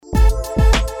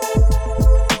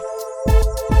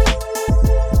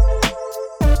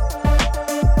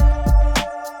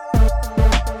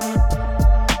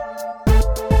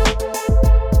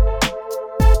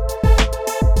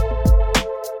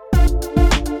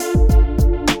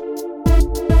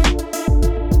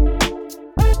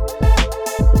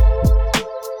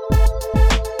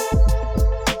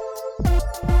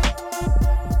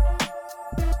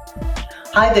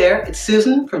Hi there, it's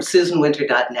Susan from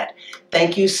SusanWinter.net.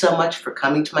 Thank you so much for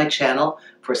coming to my channel,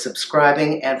 for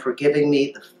subscribing, and for giving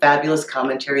me the fabulous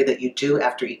commentary that you do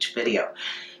after each video.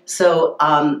 So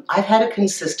I've had a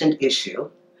consistent issue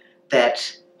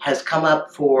that has come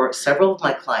up for several of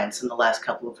my clients in the last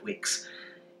couple of weeks.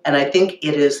 And I think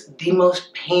it is the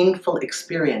most painful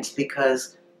experience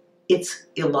because it's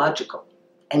illogical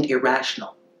and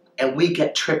irrational, and we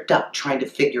get tripped up trying to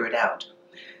figure it out.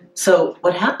 So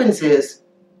what happens is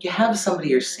you have somebody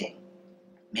you're seeing.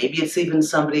 Maybe it's even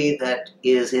somebody that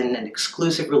is in an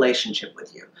exclusive relationship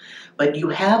with you, but you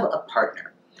have a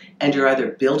partner and you're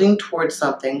either building towards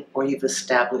something or you've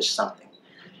established something.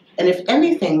 And if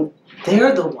anything,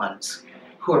 they're the ones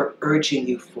who are urging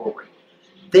you forward.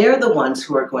 They're the ones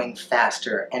who are going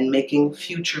faster and making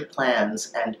future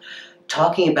plans and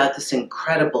talking about this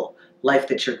incredible life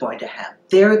that you're going to have.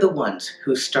 They're the ones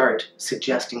who start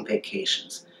suggesting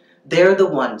vacations. They're the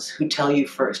ones who tell you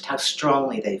first how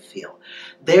strongly they feel.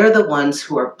 They're the ones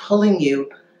who are pulling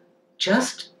you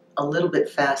just a little bit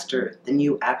faster than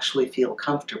you actually feel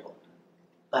comfortable.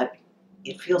 But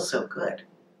it feels so good.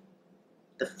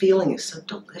 The feeling is so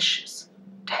delicious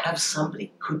to have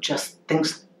somebody who just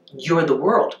thinks you're the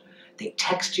world. They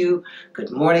text you, "Good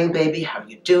morning, baby, how are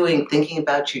you doing?" Thinking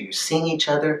about you, you're seeing each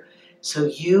other. So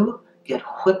you get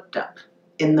whipped up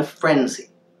in the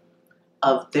frenzy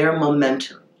of their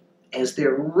momentum as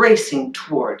they're racing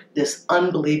toward this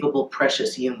unbelievable,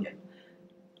 precious union.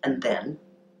 And then,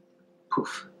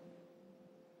 poof,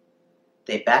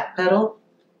 they backpedal,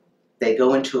 they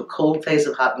go into a cold phase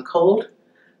of hot and cold,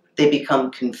 they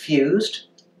become confused,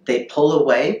 they pull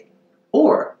away,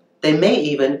 or they may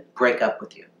even break up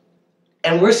with you.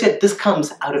 And worse yet, this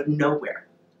comes out of nowhere.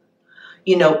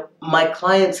 You know, my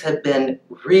clients have been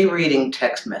rereading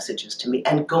text messages to me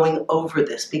and going over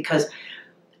this because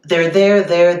they're there,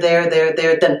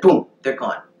 then boom, they're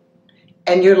gone.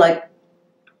 And you're like,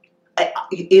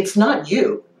 it's not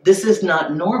you. This is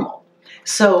not normal.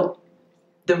 So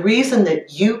the reason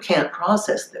that you can't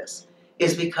process this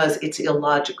is because it's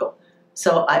illogical.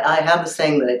 So I have a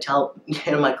saying that I tell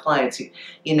my clients,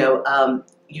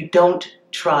 you don't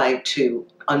try to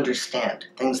understand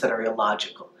things that are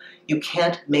illogical. You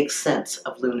can't make sense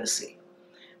of lunacy.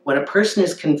 When a person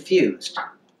is confused,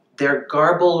 their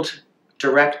garbled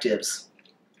directives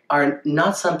are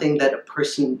not something that a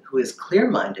person who is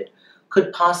clear-minded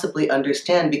could possibly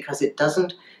understand because it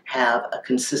doesn't have a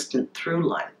consistent through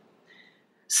line.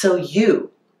 So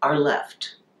you are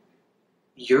left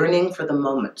yearning for the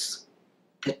moments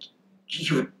that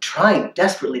you're trying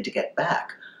desperately to get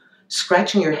back,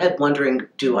 scratching your head wondering,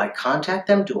 do I contact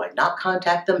them? Do I not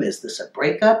contact them? Is this a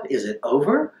breakup? Is it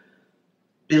over?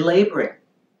 Belaboring.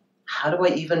 How do I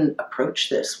even approach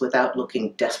this without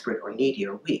looking desperate or needy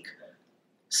or weak?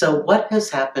 So what has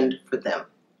happened for them?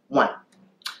 One,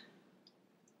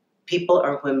 people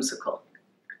are whimsical,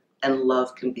 and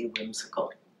love can be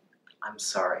whimsical. I'm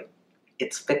sorry.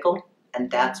 It's fickle, and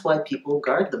that's why people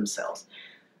guard themselves.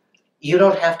 You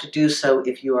don't have to do so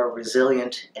if you are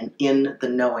resilient and in the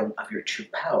knowing of your true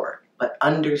power, but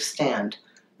understand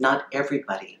not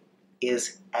everybody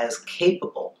is as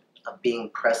capable of being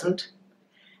present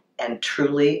and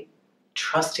truly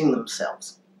trusting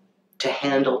themselves to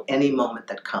handle any moment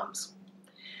that comes.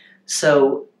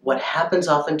 So what happens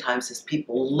oftentimes is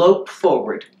people lope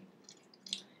forward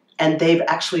and they've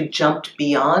actually jumped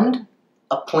beyond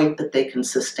a point that they can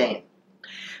sustain.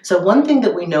 So one thing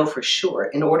that we know for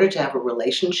sure, in order to have a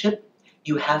relationship,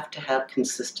 you have to have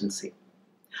consistency.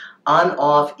 On,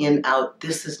 off, in, out,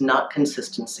 this is not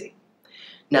consistency.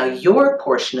 Now, your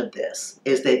portion of this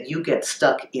is that you get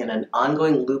stuck in an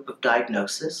ongoing loop of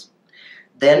diagnosis,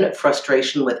 then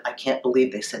frustration with, I can't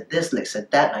believe they said this and they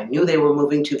said that, and I knew they were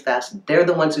moving too fast, and they're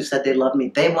the ones who said they loved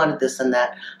me, they wanted this and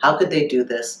that, how could they do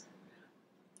this?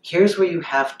 Here's where you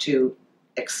have to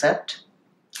accept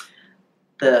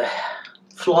the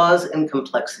flaws and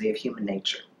complexity of human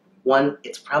nature. One,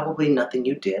 it's probably nothing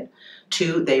you did.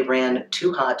 Two, they ran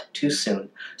too hot too soon,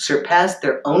 surpassed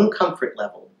their own comfort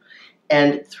level.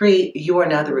 And three, you are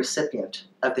now the recipient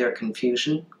of their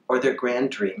confusion or their grand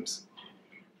dreams.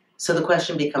 So the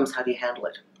question becomes, how do you handle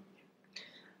it?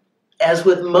 As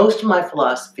with most of my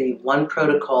philosophy, one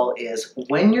protocol is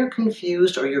when you're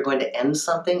confused or you're going to end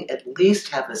something, at least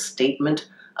have a statement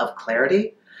of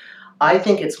clarity. I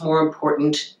think it's more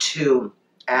important to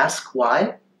ask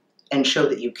why and show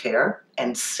that you care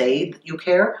and say that you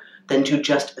care than to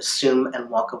just assume and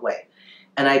walk away.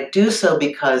 And I do so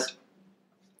because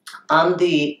on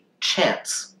the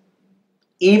chance,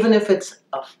 even if it's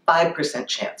a 5%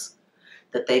 chance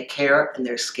that they care and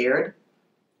they're scared,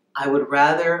 I would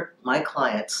rather my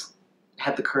clients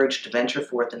have the courage to venture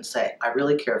forth and say, I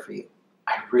really care for you.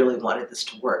 I really wanted this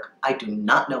to work. I do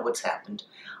not know what's happened.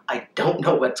 I don't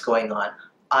know what's going on.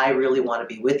 I really want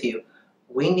to be with you.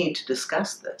 We need to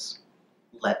discuss this.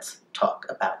 Let's talk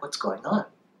about what's going on.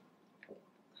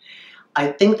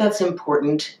 I think that's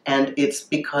important, and it's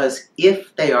because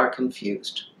if they are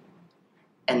confused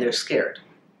and they're scared,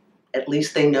 at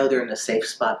least they know they're in a safe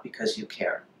spot because you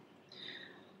care.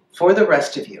 For the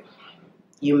rest of you,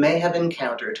 you may have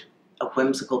encountered a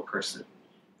whimsical person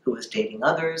who was dating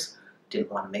others,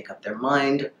 didn't want to make up their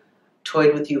mind,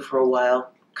 toyed with you for a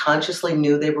while, consciously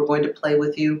knew they were going to play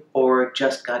with you, or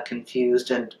just got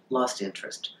confused and lost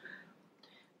interest.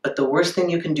 But the worst thing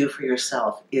you can do for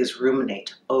yourself is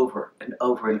ruminate over and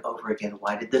over and over again.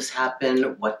 Why did this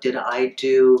happen? What did I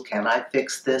do? Can I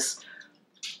fix this?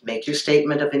 Make your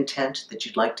statement of intent that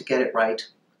you'd like to get it right.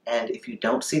 And if you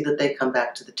don't see that they come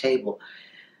back to the table,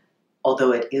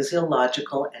 although it is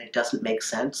illogical and it doesn't make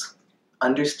sense,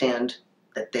 understand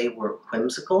that they were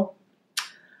whimsical,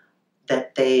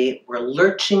 that they were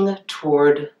lurching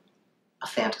toward a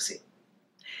fantasy.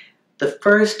 The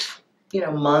first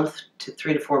month to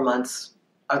 3 to 4 months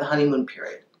are the honeymoon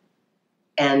period.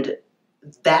 And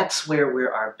that's where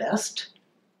we're our best,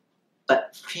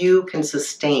 but few can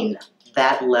sustain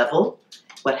that level.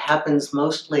 What happens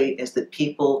mostly is that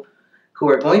people who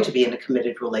are going to be in a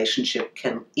committed relationship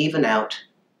can even out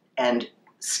and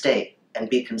stay and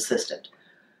be consistent.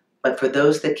 But for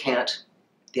those that can't,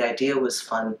 the idea was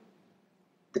fun.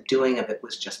 The doing of it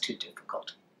was just too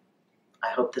difficult. I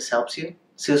hope this helps you.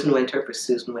 Susan Winter for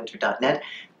SusanWinter.net.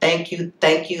 Thank you,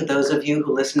 those of you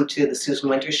who listen to the Susan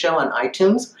Winter Show on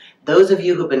iTunes. Those of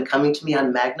you who've been coming to me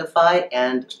on Magnify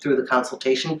and through the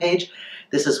consultation page.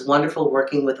 This is wonderful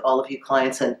working with all of you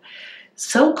clients, and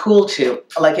so cool too.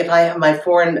 Like if I have my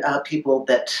foreign people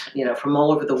that, from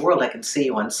all over the world, I can see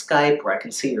you on Skype, or I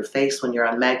can see your face when you're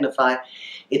on Magnify.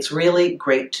 It's really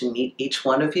great to meet each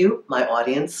one of you, my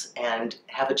audience, and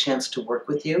have a chance to work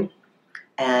with you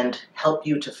and help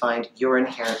you to find your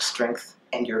inherent strength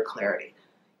and your clarity.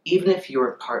 Even if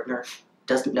your partner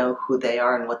doesn't know who they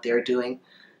are and what they're doing,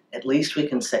 at least we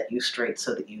can set you straight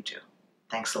so that you do.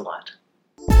 Thanks a lot.